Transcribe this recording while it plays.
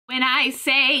When I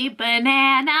say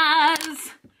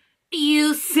bananas,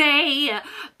 you say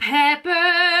peppers.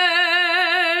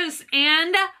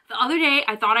 And the other day,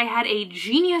 I thought I had a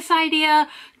genius idea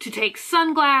to take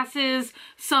sunglasses,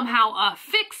 somehow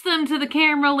affix them to the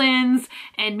camera lens,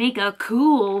 and make a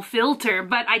cool filter.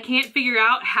 But I can't figure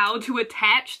out how to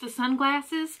attach the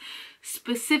sunglasses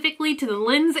specifically to the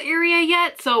lens area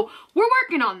yet, so we're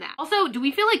working on that. Also, do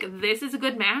we feel like this is a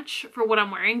good match for what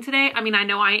I'm wearing today? I mean, I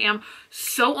know I am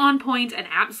so on point and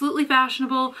absolutely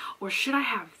fashionable, or should I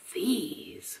have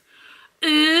these?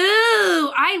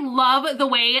 Ooh, I love the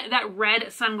way that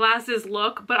red sunglasses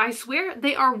look, but I swear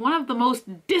they are one of the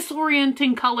most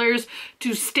disorienting colors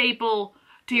to staple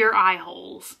to your eye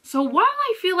holes. So while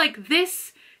I feel like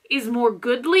this is more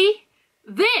goodly,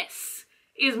 this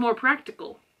is more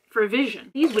practical for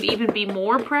vision. These would even be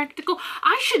more practical.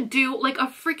 I should do like a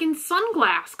freaking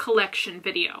sunglass collection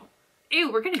video. Ew,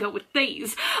 we're gonna go with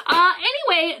these.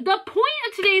 Anyway, the point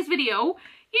of today's video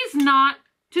is not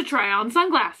to try on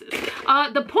sunglasses.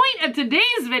 The point of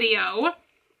today's video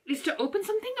is to open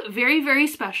something very, very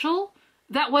special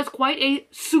that was quite a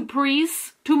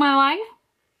surprise to my life.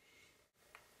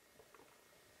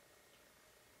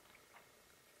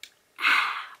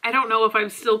 I don't know if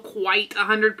I'm still quite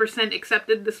 100%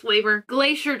 accepted this flavor.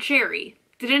 Glacier Cherry.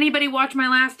 Did anybody watch my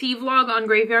last tea vlog on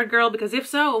Graveyard Girl? Because if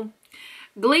so,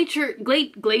 Glacier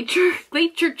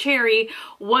Cherry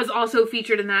was also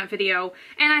featured in that video.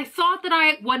 And I thought that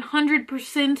I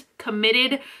 100%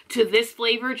 committed to this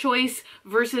flavor choice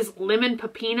versus Lemon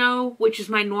Pepino, which is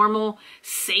my normal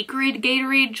sacred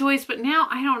Gatorade choice. But now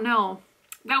I don't know.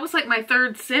 That was like my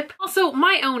third sip. Also,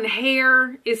 my own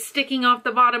hair is sticking off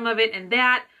the bottom of it, and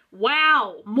that,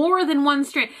 wow, more than one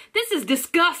strand. This is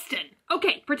disgusting.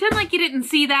 Okay, pretend like you didn't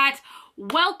see that.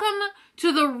 Welcome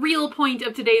to the real point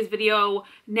of today's video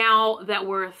now that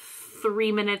we're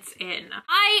 3 minutes in.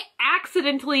 I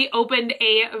accidentally opened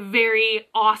a very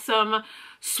awesome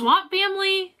Swamp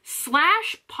Family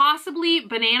 / possibly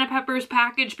Banana Peppers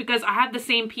package because I have the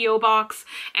same P.O. box,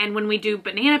 and when we do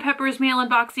Banana Peppers mail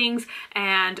unboxings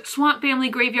and Swamp Family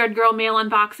Graveyard Girl mail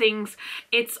unboxings,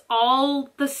 it's all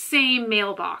the same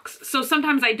mailbox. So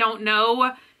sometimes I don't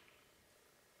know.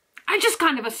 I just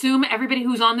kind of assume everybody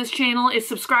who's on this channel is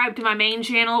subscribed to my main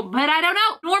channel, but I don't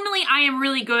know. Normally, I am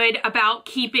really good about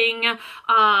keeping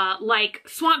like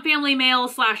Swamp Family mail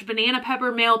 / Banana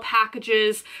Pepper mail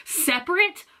packages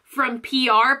separate from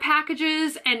PR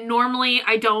packages, and normally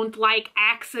I don't like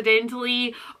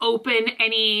accidentally open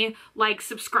any like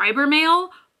subscriber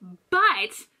mail,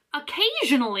 but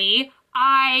occasionally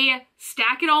I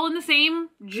stack it all in the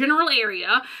same general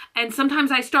area, and sometimes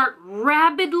I start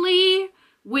rapidly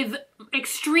with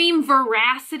extreme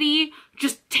veracity,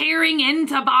 just tearing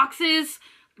into boxes.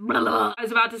 Blah, blah. I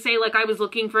was about to say like I was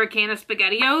looking for a can of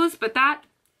SpaghettiOs, but that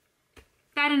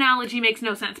analogy makes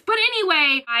no sense. But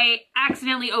anyway, I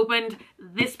accidentally opened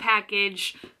this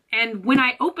package, and when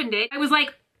I opened it, I was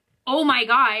like, oh my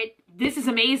god, this is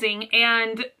amazing,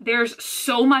 and there's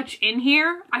so much in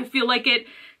here. I feel like it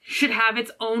should have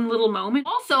its own little moment.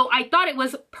 Also, I thought it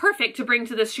was perfect to bring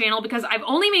to this channel because I've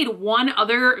only made one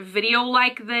other video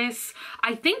like this,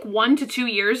 I think 1 to 2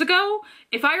 years ago.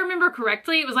 If I remember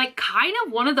correctly, it was like kind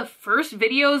of one of the first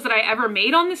videos that I ever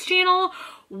made on this channel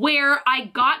where I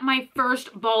got my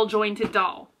first ball jointed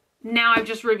doll. Now I've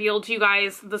just revealed to you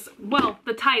guys this, well,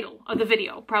 the title of the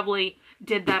video probably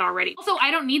did that already. Also, I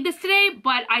don't need this today,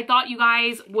 but I thought you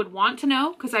guys would want to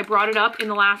know because I brought it up in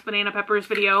the last Banana Peppers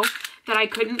video that I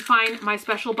couldn't find my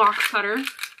special box cutter.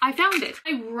 I found it.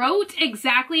 I wrote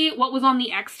exactly what was on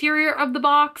the exterior of the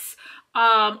box.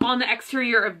 On the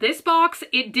exterior of this box,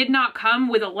 it did not come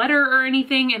with a letter or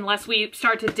anything unless we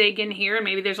start to dig in here and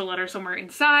maybe there's a letter somewhere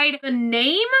inside. The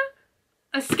name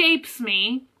escapes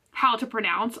me how to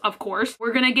pronounce, of course.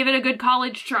 We're gonna give it a good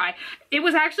college try. It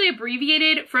was actually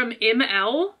abbreviated from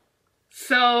ML,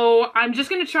 so I'm just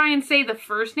gonna try and say the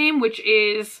first name, which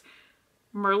is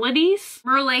Merladies?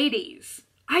 Merladies.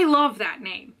 I love that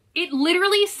name. It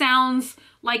literally sounds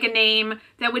like a name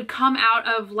that would come out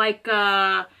of like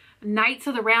Knights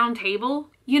of the Round Table,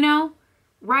 you know?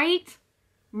 Right?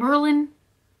 Merlin,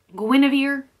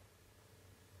 Guinevere,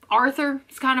 Arthur.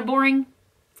 It's kind of boring.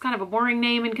 It's kind of a boring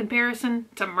name in comparison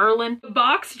to Merlin. The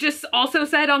box just also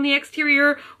said on the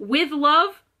exterior, with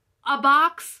love, a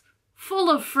box full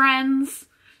of friends.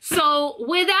 So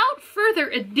without further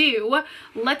ado,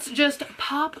 let's just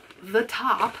pop the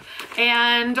top,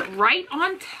 and right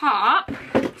on top,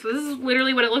 so this is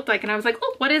literally what it looked like, and I was like,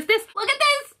 oh, what is this? Look at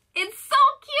this! It's so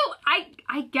cute!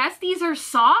 I guess these are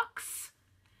socks,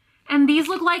 and these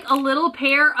look like a little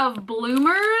pair of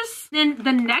bloomers. Then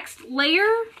the next layer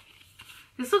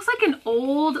This looks like an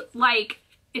old, like,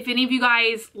 if any of you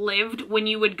guys lived when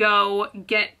you would go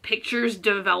get pictures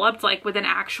developed, like with an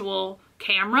actual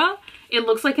camera, it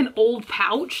looks like an old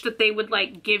pouch that they would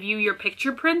like give you your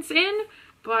picture prints in.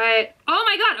 But, oh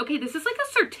my God, okay, this is like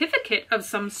a certificate of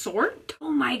some sort.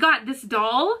 Oh my God, this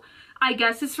doll, I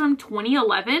guess, is from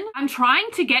 2011. I'm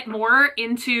trying to get more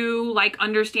into like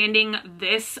understanding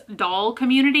this doll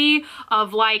community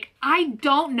of like, I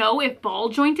don't know if ball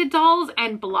jointed dolls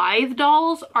and Blythe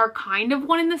dolls are kind of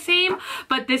one and the same,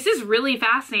 but this is really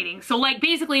fascinating. So like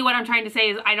basically what I'm trying to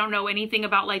say is I don't know anything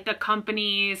about like the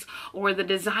companies or the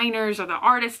designers or the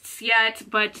artists yet,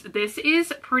 but this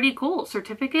is pretty cool.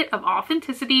 Certificate of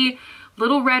Authenticity,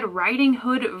 Little Red Riding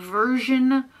Hood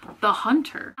version, The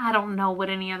Hunter. I don't know what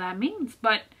any of that means,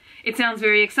 but it sounds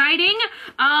very exciting.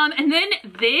 And then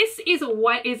this is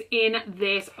what is in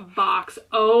this box.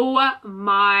 Oh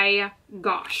my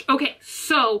gosh. Okay,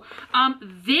 so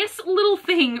this little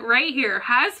thing right here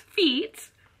has feet.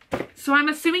 So I'm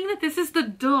assuming that this is the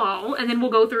doll, and then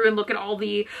we'll go through and look at all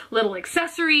the little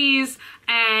accessories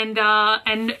and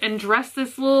dress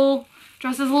this little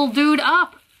dude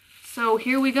up. So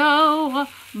here we go,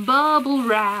 bubble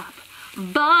wrap,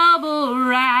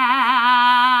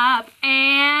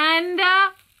 and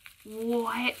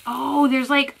what? Oh, there's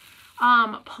like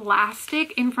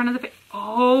plastic in front of the face.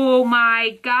 Oh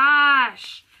my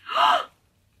gosh.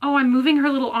 Oh, I'm moving her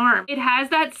little arm. It has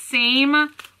that same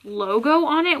logo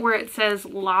on it where it says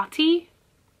Lottie.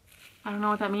 I don't know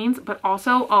what that means, but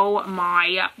also, oh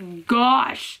my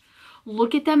gosh.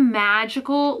 Look at the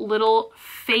magical little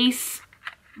face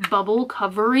bubble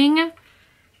covering,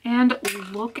 and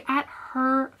look at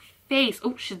her face.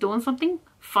 Oh, she's doing something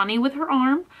funny with her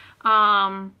arm.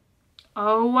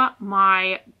 Oh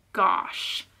my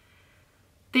gosh.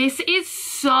 This is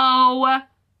so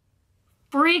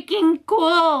freaking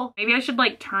cool. Maybe I should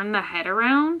like turn the head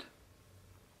around.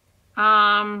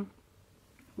 Wow.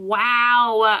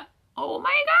 Oh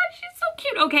my god, she's so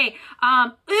cute. Okay,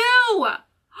 ew.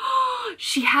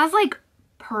 She has like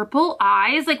purple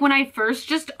eyes. Like when I first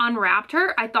just unwrapped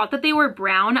her, I thought that they were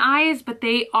brown eyes, but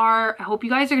they are, I hope you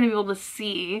guys are gonna be able to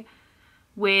see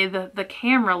with the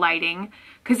camera lighting,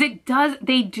 because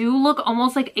they do look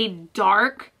almost like a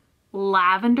dark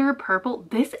lavender purple.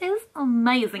 This is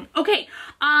amazing. Okay,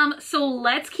 so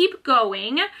let's keep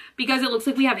going because it looks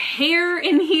like we have hair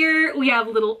in here. We have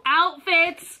little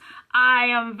outfits. I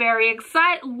am very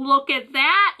excited. Look at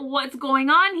that. What's going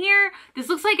on here? This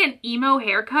looks like an emo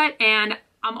haircut, and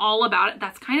I'm all about it.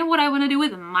 That's kind of what I want to do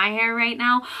with my hair right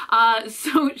now.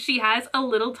 So she has a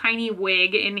little tiny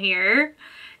wig in here,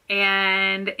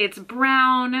 and it's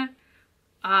brown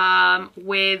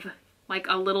with like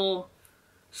a little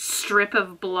strip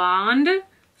of blonde.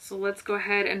 So let's go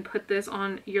ahead and put this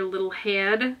on your little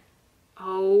head.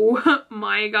 Oh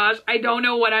my gosh, I don't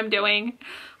know what I'm doing.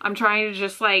 I'm trying to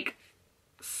just like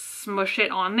smush it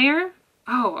on there.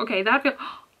 Oh, okay, that feels,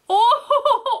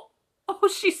 oh,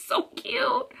 she's so cute.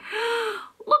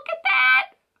 Look at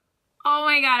that. Oh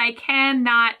my god, I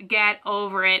cannot get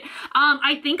over it.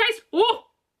 I think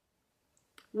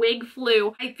wig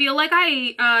flew. I feel like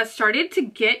I started to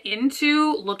get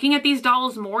into looking at these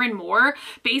dolls more and more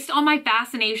based on my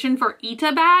fascination for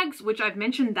Ita bags, which I've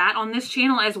mentioned that on this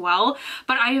channel as well.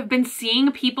 But I have been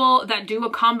seeing people that do a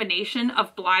combination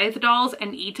of Blythe dolls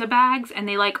and Ita bags, and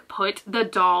they like put the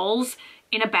dolls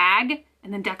in a bag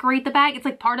and then decorate the bag. It's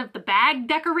like part of the bag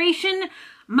decoration.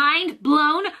 Mind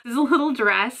blown. This is a little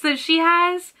dress that she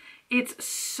has. It's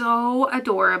so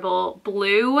adorable.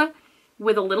 Blue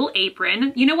with a little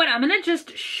apron. You know what? I'm gonna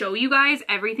just show you guys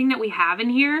everything that we have in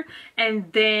here,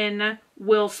 and then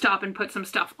we'll stop and put some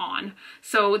stuff on.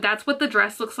 So that's what the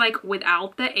dress looks like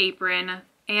without the apron.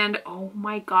 And oh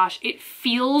my gosh, it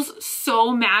feels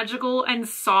so magical and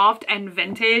soft and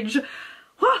vintage.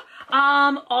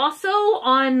 Also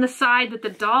on the side that the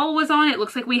doll was on, it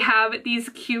looks like we have these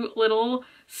cute little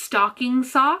stocking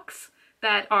socks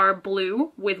that are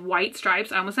blue with white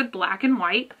stripes. I almost said black and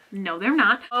white. No, they're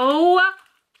not. Oh,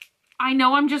 I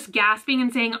know I'm just gasping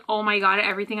and saying, oh my god, at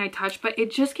everything I touch, but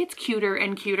it just gets cuter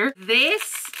and cuter.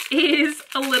 This is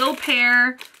a little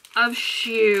pair of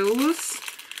shoes.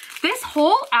 This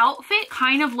whole outfit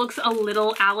kind of looks a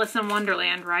little Alice in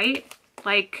Wonderland, right?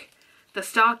 Like the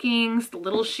stockings, the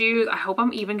little shoes. I hope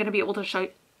I'm even gonna be able to show you.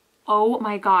 Oh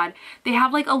my god. They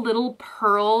have like a little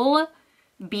pearl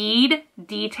bead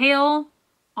detail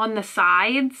on the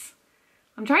sides.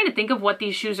 I'm trying to think of what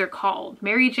these shoes are called.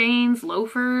 Mary Jane's,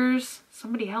 loafers.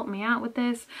 Somebody help me out with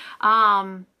this.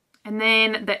 And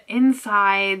then the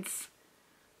insides.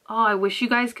 Oh, I wish you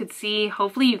guys could see.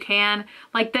 Hopefully you can.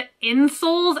 Like the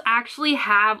insoles actually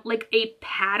have like a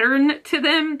pattern to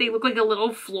them. They look like a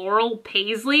little floral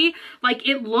paisley. Like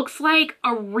it looks like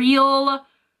a real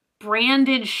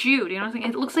branded shoe. You know what I'm saying?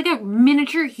 It looks like a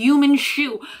miniature human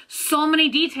shoe. So many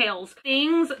details.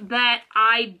 Things that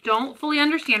I don't fully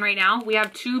understand right now. We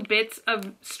have 2 bits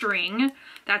of string.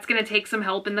 That's gonna take some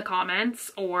help in the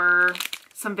comments or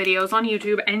some videos on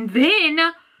YouTube. And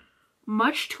then,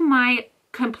 much to my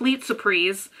complete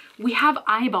surprise, we have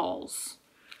eyeballs.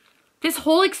 This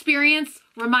whole experience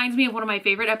reminds me of one of my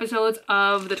favorite episodes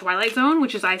of The Twilight Zone,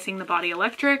 which is I Sing the Body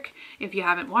Electric. If you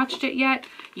haven't watched it yet,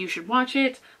 you should watch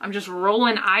it. I'm just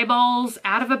rolling eyeballs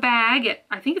out of a bag at,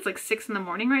 I think it's like 6 in the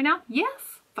morning right now.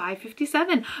 Yes,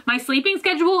 5:57. My sleeping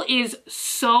schedule is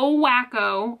so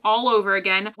wacko all over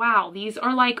again. Wow, these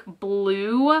are like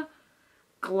blue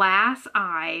glass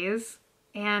eyes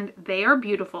and they are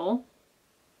beautiful.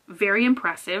 Very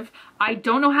impressive. I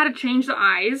don't know how to change the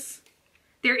eyes.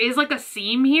 There is like a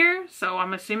seam here, so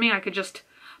I'm assuming I could just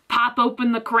pop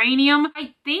open the cranium.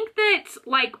 I think that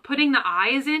like putting the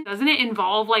eyes in, doesn't it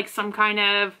involve like some kind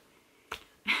of,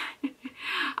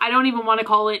 I don't even want to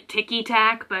call it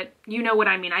ticky-tack, but you know what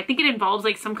I mean. I think it involves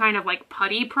like some kind of like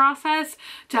putty process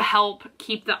to help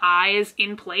keep the eyes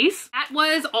in place. That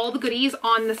was all the goodies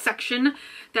on the section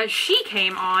that she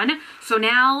came on. So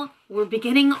now we're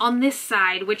beginning on this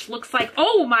side, which looks like,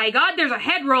 oh my God, there's a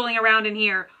head rolling around in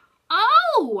here.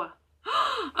 Oh,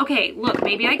 okay, look,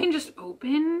 maybe I can just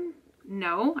open.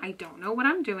 No, I don't know what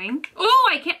I'm doing. Oh,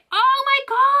 I can't. Oh my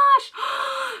gosh.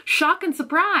 Shock and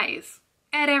surprise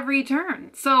at every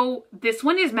turn. So this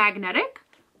one is magnetic.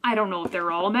 I don't know if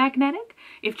they're all magnetic,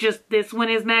 if just this one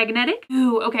is magnetic.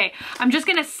 Ooh, okay. I'm just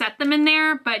gonna set them in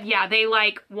there, but yeah, they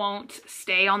like won't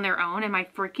stay on their own and my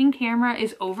freaking camera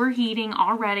is overheating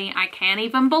already. I can't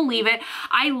even believe it.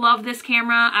 I love this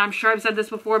camera. I'm sure I've said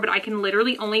this before, but I can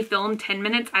literally only film 10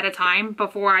 minutes at a time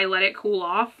before I let it cool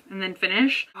off and then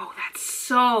finish. Oh, that's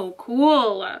so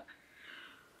cool.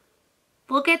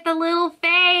 Look at the little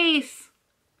face.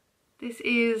 This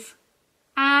is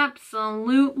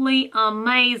absolutely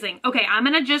amazing. Okay, I'm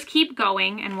gonna just keep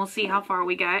going and we'll see how far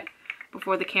we get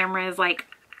before the camera is like,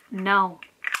 no,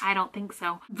 I don't think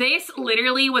so. This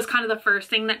literally was kind of the first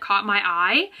thing that caught my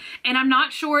eye, and I'm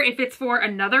not sure if it's for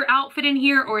another outfit in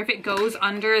here or if it goes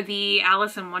under the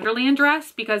Alice in Wonderland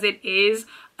dress, because it is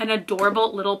an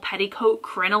adorable little petticoat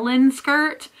crinoline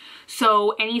skirt.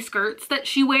 So any skirts that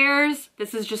she wears,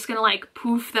 this is just gonna like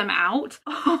poof them out.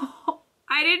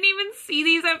 I didn't even see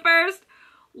these at first.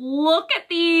 Look at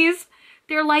these.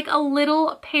 They're like a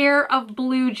little pair of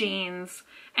blue jeans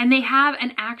and they have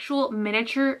an actual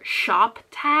miniature shop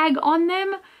tag on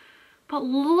them. But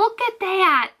look at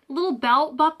that. Little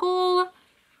belt buckle,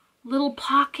 little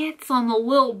pockets on the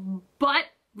little butt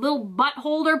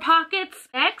holder pockets.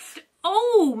 Next,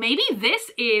 oh, maybe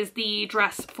this is the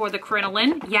dress for the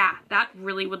crinoline. Yeah, that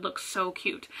really would look so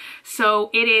cute. So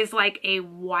it is like a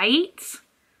white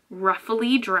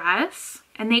ruffly dress,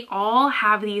 and they all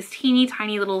have these teeny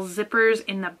tiny little zippers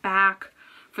in the back.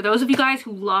 For those of you guys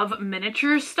who love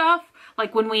miniature stuff,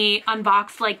 like when we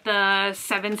unboxed like the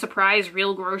 7 surprise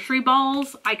real grocery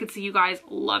balls, I could see you guys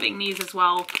loving these as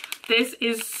well. This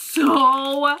is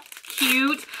so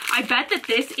cute. I bet that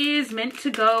this is meant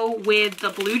to go with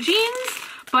the blue jeans,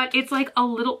 but it's like a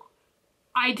little,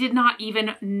 I did not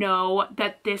even know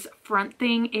that this front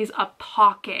thing is a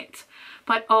pocket.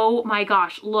 But oh my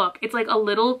gosh, look, it's like a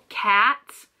little cat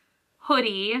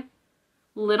hoodie,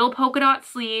 little polka dot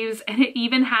sleeves, and it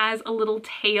even has a little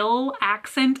tail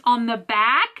accent on the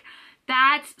back.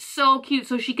 That's so cute.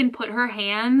 So she can put her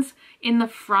hands in the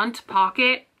front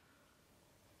pocket.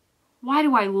 Why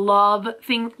do I love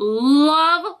things,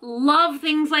 love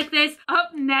things like this?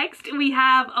 Up next, we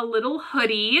have a little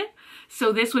hoodie.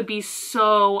 So this would be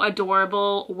so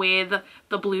adorable with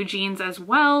the blue jeans as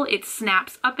well. It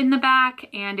snaps up in the back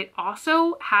and it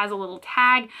also has a little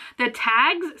tag. The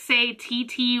tags say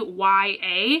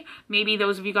TTYA. Maybe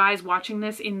those of you guys watching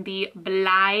this in the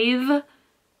Blythe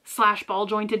 / ball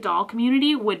jointed doll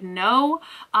community would know.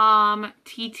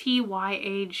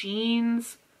 TTYA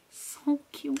jeans. So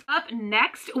cute. Up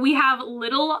next, we have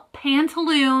little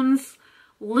pantaloons,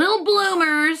 little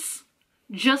bloomers,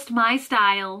 just my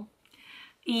style.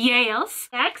 Yes.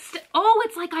 Next, oh,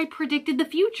 it's like I predicted the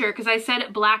future because I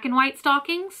said black and white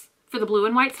stockings for the blue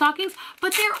and white stockings,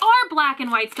 but there are black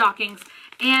and white stockings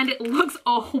and it looks,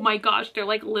 oh my gosh, they're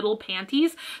like little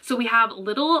panties. So we have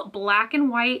little black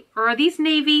and white, or are these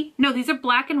navy? No, these are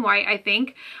black and white, I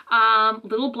think.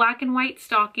 Little black and white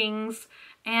stockings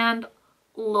and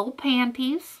little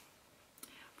panties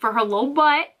for her little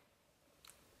butt.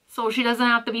 so she doesn't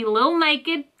have to be a little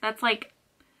naked. That's like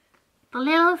the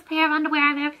littlest pair of underwear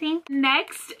I've ever seen.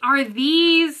 Next are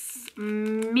these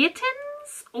mittens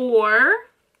or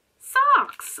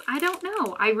socks. I don't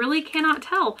know. I really cannot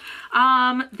tell.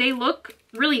 They look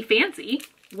really fancy,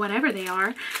 whatever they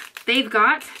are. They've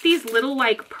got these little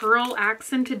like pearl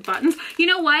accented buttons. You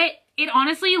know what? It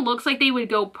honestly looks like they would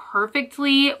go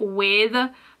perfectly with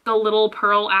the little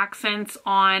pearl accents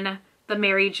on the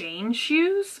Mary Jane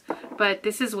shoes, but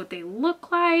this is what they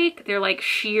look like. They're like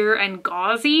sheer and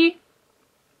gauzy.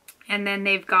 And then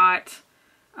they've got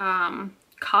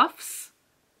cuffs,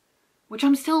 which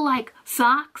I'm still like,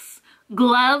 socks,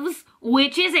 gloves,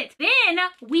 which is it? Then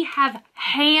we have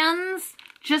hands,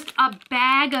 just a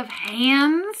bag of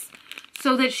hands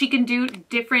so that she can do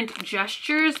different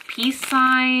gestures, peace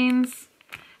signs,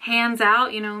 hands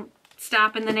out, you know,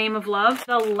 stop in the name of love.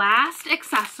 The last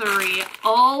accessory,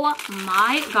 oh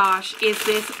my gosh, is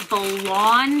this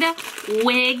blonde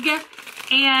wig.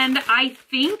 And I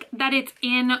think that it's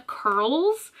in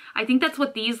curls. I think that's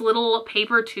what these little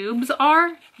paper tubes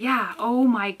are. Yeah, oh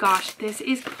my gosh, this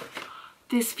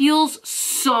feels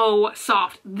so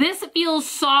soft. This feels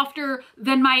softer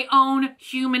than my own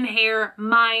human hair,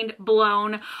 mind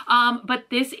blown. But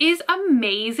this is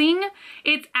amazing.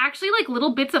 It's actually like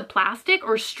little bits of plastic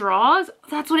or straws.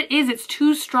 That's what it is. It's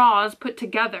 2 straws put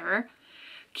together,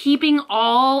 keeping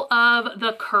all of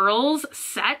the curls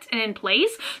set and in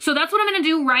place. So that's what I'm gonna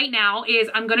do right now is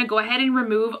I'm gonna go ahead and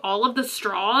remove all of the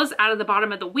straws out of the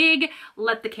bottom of the wig,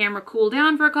 let the camera cool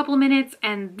down for a couple of minutes,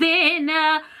 and then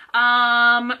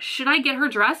should I get her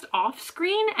dressed off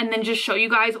screen and then just show you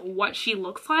guys what she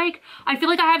looks like? I feel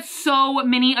like I have so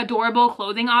many adorable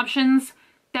clothing options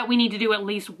that we need to do at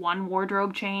least one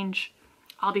wardrobe change.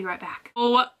 I'll be right back.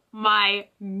 Oh my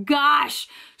gosh,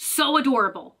 so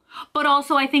adorable. But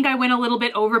also I think I went a little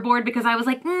bit overboard because I was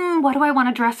like, what do I want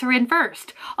to dress her in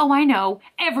first? Oh, I know,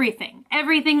 everything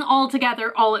all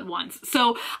together all at once.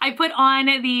 So I put on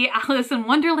the Alice in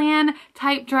Wonderland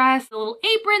type dress, the little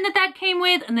apron that came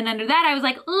with, and then under that I was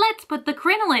like, let's put the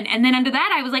crinoline. And then under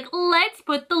that I was like, let's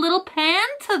put the little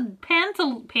pantaloons?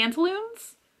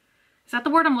 Is that the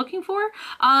word I'm looking for?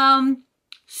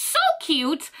 So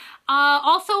cute.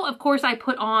 Also, of course, I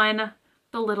put on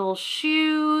the little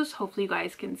shoes. Hopefully you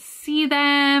guys can see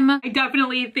them. I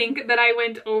definitely think that I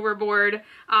went overboard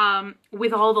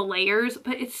with all the layers,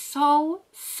 but it's so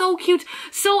cute.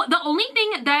 So the only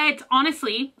thing that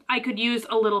honestly I could use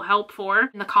a little help for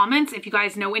in the comments, if you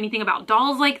guys know anything about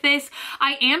dolls like this,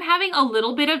 I am having a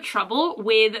little bit of trouble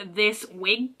with this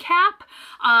wig cap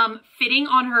fitting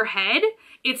on her head.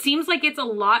 It seems like it's a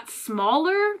lot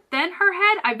smaller than her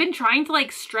head. I've been trying to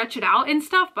like stretch it out and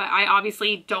stuff, but I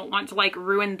obviously don't want to like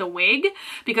ruin the wig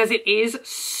because it is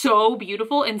so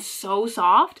beautiful and so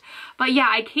soft. But yeah,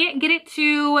 I can't get it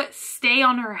to stay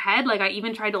on her head. Like I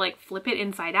even tried to like flip it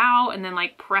inside out and then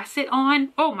like press it on.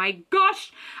 Oh my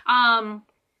gosh.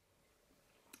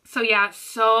 So yeah,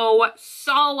 so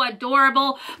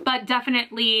adorable, but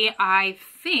definitely I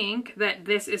think that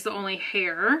this is the only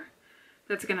hair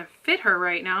that's gonna fit her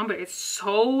right now, but it's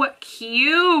so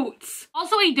cute.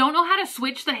 Also, I don't know how to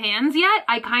switch the hands yet.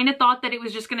 I kind of thought that it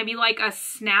was just gonna be like a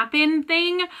snap-in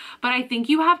thing, but I think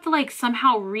you have to like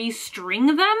somehow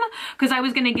restring them because I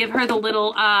was gonna give her the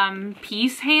little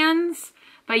piece hands.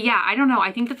 But yeah, I don't know.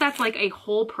 I think that that's like a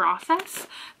whole process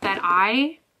that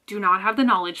I do not have the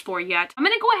knowledge for yet. I'm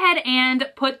gonna go ahead and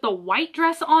put the white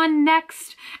dress on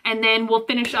next, and then we'll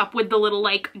finish up with the little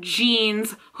like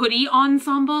jeans hoodie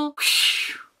ensemble.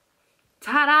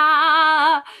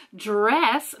 Ta-da!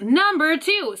 Dress number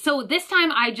 2. So this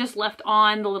time I just left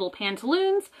on the little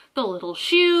pantaloons, the little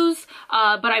shoes,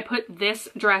 but I put this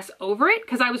dress over it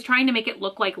because I was trying to make it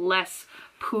look like less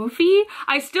poofy.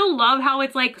 I still love how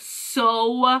it's like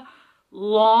so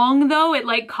long though. It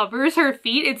like covers her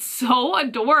feet. It's so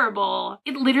adorable.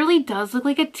 It literally does look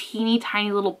like a teeny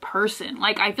tiny little person.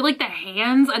 Like I feel like the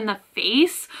hands and the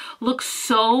face look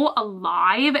so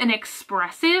alive and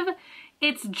expressive.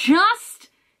 It's just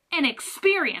an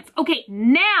experience. Okay,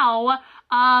 now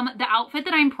the outfit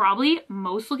that I'm probably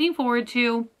most looking forward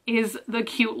to is the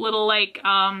cute little like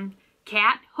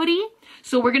cat hoodie.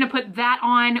 So we're gonna put that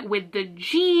on with the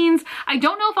jeans. I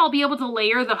don't know if I'll be able to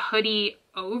layer the hoodie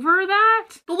over that,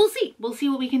 but we'll see. We'll see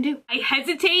what we can do. I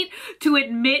hesitate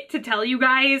to tell you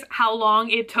guys how long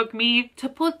it took me to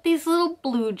put these little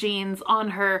blue jeans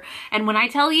on her. And when I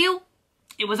tell you,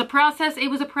 it was a process,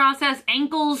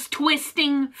 ankles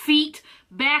twisting, feet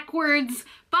backwards,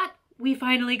 but We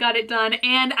finally got it done,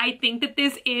 and I think that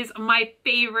this is my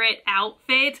favorite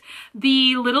outfit.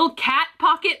 The little cat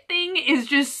pocket thing is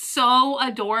just so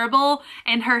adorable,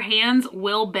 and her hands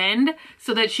will bend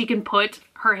so that she can put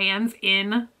her hands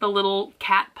in the little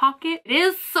cat pocket. It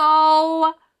is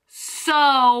so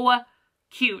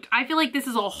cute. I feel like this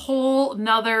is a whole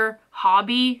nother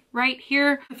hobby right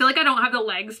here. I feel like I don't have the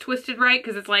legs twisted right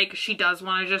because it's like she does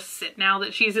want to just sit now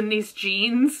that she's in these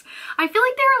jeans. I feel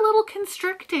like they're a little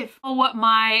constrictive. Oh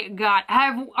my god.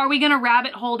 Are we gonna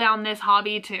rabbit hole down this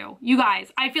hobby too? You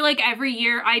guys, I feel like every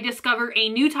year I discover a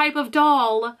new type of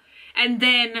doll and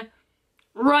then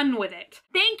run with it.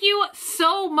 Thank you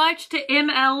so much to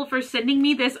ML for sending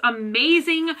me this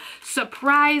amazing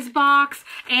surprise box.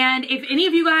 And if any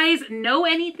of you guys know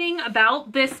anything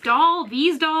about this doll,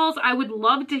 these dolls, I would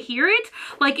love to hear it.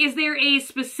 Like, is there a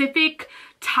specific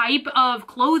type of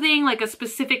clothing, like a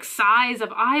specific size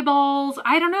of eyeballs?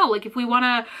 I don't know, like if we want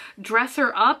to dress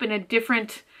her up in a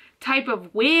different type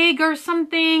of wig or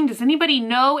something. Does anybody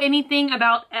know anything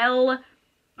about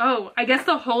Oh, I guess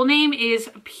the whole name is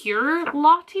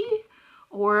PEARLAND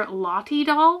or Lottie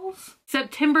Dolls.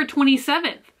 September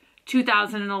 27th,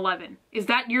 2011. Is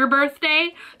that your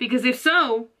birthday? Because if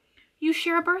so, you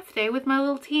share a birthday with my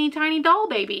little teeny tiny doll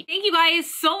baby. Thank you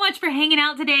guys so much for hanging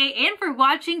out today and for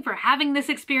watching, for having this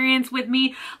experience with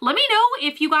me. Let me know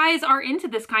if you guys are into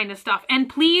this kind of stuff, and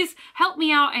please help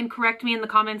me out and correct me in the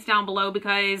comments down below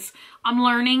because I'm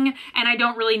learning and I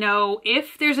don't really know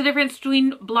if there's a difference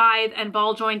between Blythe and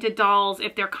ball jointed dolls,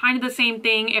 if they're kind of the same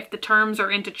thing, if the terms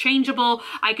are interchangeable.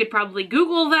 I could probably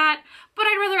Google that, but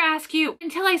I'd rather ask you.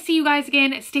 Until I see you guys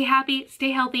again, stay happy, stay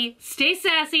healthy, stay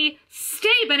sassy, stay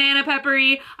banana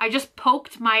peppery. I just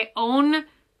poked my own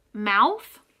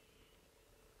mouth.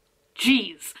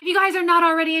 Jeez. If you guys are not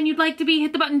already and you'd like to be,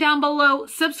 hit the button down below,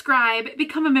 subscribe,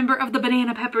 become a member of the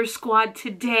Banana Pepper Squad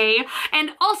today.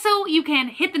 And also you can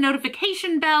hit the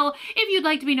notification bell if you'd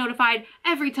like to be notified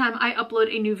every time I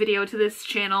upload a new video to this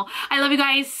channel. I love you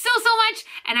guys so much,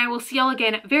 and I will see y'all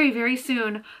again very, very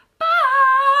soon. Bye!